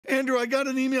Andrew, I got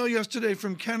an email yesterday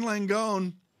from Ken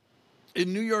Langone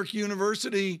in New York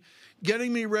University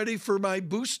getting me ready for my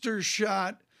booster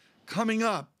shot coming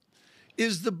up.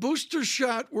 Is the booster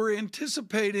shot we're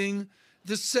anticipating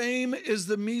the same as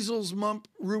the measles, mumps,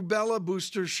 rubella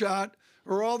booster shot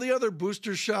or all the other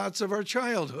booster shots of our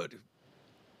childhood?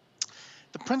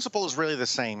 The principle is really the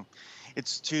same.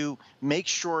 It's to make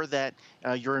sure that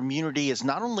your immunity is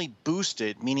not only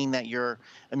boosted, meaning that your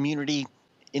immunity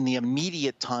in the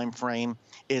immediate time frame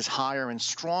is higher and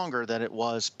stronger than it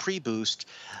was pre-boost,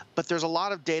 but there's a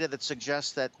lot of data that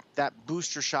suggests that that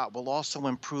booster shot will also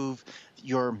improve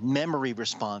your memory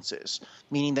responses,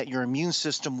 meaning that your immune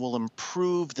system will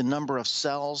improve the number of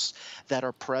cells that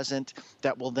are present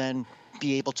that will then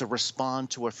be able to respond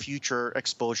to a future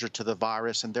exposure to the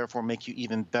virus and therefore make you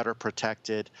even better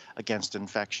protected against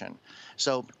infection.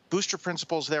 So booster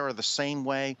principles there are the same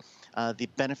way. The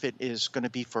benefit is going to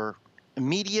be for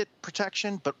immediate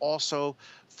protection, but also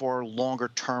for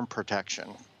longer-term protection.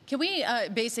 Can we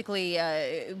basically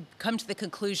come to the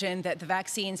conclusion that the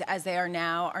vaccines as they are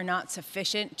now are not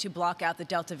sufficient to block out the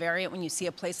Delta variant when you see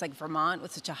a place like Vermont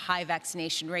with such a high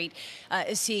vaccination rate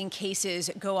seeing cases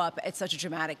go up at such a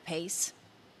dramatic pace?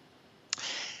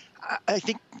 I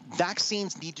think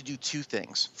vaccines need to do two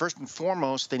things. First and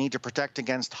foremost, they need to protect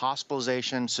against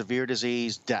hospitalization, severe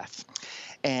disease, death.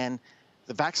 And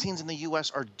the vaccines in the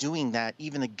U.S. are doing that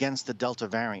even against the Delta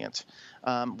variant.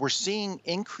 We're seeing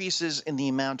increases in the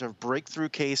amount of breakthrough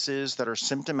cases that are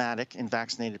symptomatic in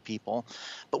vaccinated people,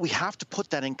 but we have to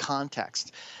put that in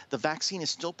context. The vaccine is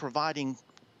still providing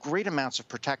great amounts of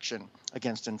protection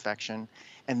against infection,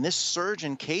 and this surge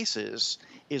in cases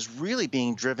is really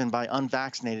being driven by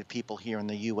unvaccinated people here in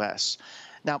the U.S.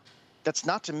 Now, that's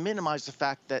not to minimize the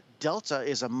fact that Delta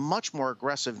is a much more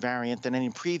aggressive variant than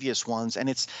any previous ones, and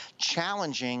it's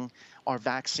challenging our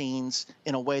vaccines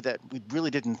in a way that we really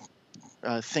didn't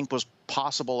think was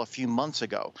possible a few months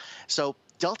ago. So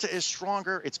Delta is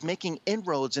stronger. It's making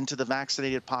inroads into the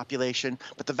vaccinated population,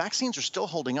 but the vaccines are still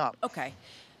holding up. Okay.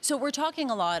 So we're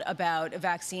talking a lot about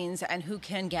vaccines and who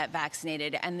can get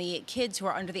vaccinated, and the kids who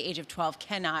are under the age of 12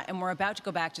 cannot, and we're about to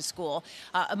go back to school,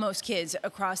 most kids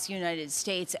across the United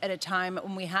States at a time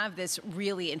when we have this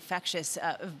really infectious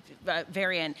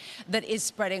variant that is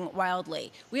spreading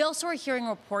wildly. We also are hearing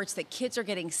reports that kids are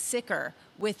getting sicker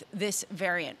with this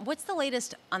variant. What's the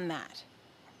latest on that?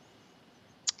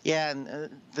 Yeah, and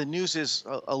the news is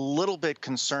a little bit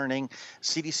concerning.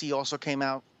 CDC also came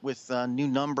out with new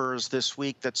numbers this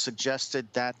week that suggested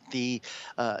that the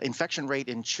infection rate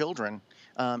in children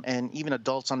and even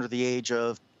adults under the age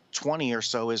of 20 or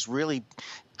so is really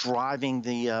driving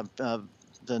the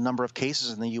number of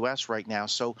cases in the U.S. right now.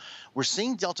 So we're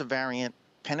seeing Delta variant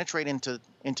penetrate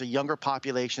into younger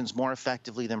populations more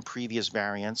effectively than previous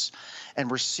variants, and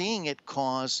we're seeing it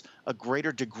cause a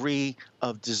greater degree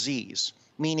of disease.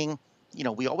 Meaning, you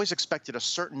know, we always expected a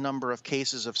certain number of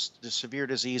cases of severe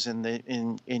disease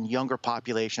in younger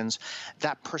populations.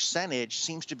 That percentage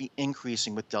seems to be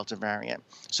increasing with Delta variant.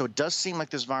 So it does seem like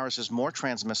this virus is more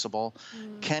transmissible,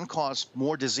 can cause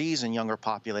more disease in younger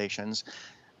populations.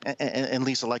 And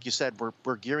Lisa, like you said,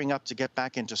 we're gearing up to get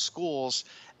back into schools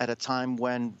at a time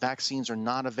when vaccines are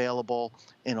not available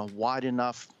in a wide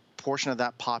enough portion of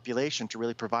that population to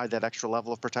really provide that extra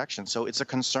level of protection. So it's a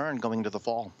concern going into the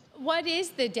fall. What is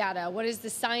the data? What is the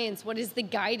science? What is the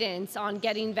guidance on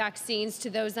getting vaccines to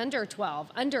those under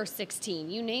 12, under 16,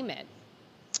 you name it?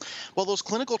 Well, those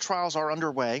clinical trials are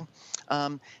underway.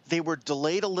 They were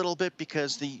delayed a little bit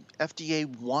because the FDA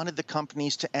wanted the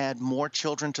companies to add more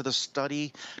children to the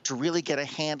study to really get a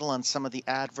handle on some of the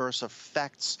adverse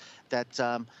effects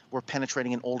that were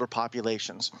penetrating in older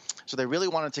populations. So they really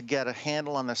wanted to get a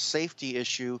handle on the safety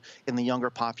issue in the younger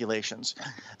populations.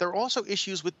 There are also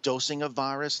issues with dosing of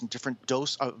virus and different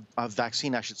dose of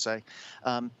vaccine, I should say.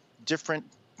 Different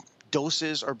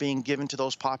doses are being given to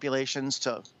those populations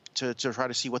to try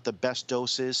to see what the best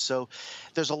dose is. So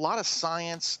there's a lot of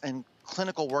science and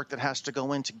clinical work that has to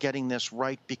go into getting this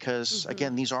right because,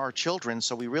 again, these are our children.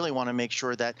 So we really want to make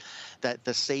sure that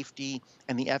the safety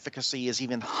and the efficacy is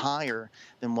even higher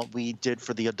than what we did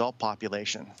for the adult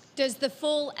population. Does the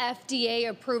full FDA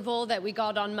approval that we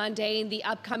got on Monday and the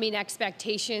upcoming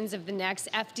expectations of the next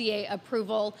FDA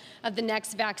approval of the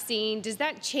next vaccine, does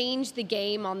that change the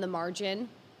game on the margin?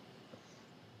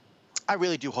 I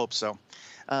really do hope so.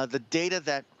 The data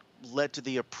that led to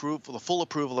the full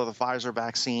approval of the Pfizer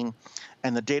vaccine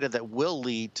and the data that will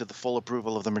lead to the full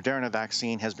approval of the Moderna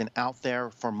vaccine has been out there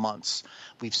for months.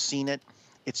 We've seen it.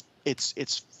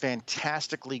 It's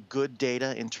fantastically good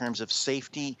data in terms of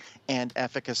safety and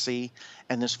efficacy.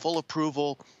 And this full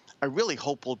approval, I really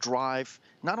hope will drive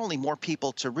not only more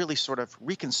people to really sort of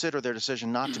reconsider their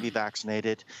decision not to be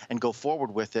vaccinated and go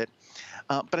forward with it,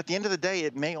 but at the end of the day,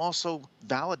 it may also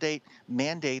validate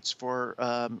mandates for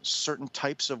certain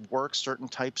types of work, certain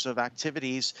types of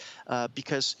activities,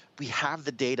 because we have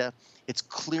the data. It's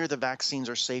clear the vaccines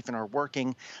are safe and are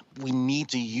working. We need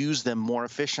to use them more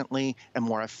efficiently and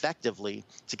more effectively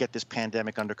to get this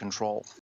pandemic under control.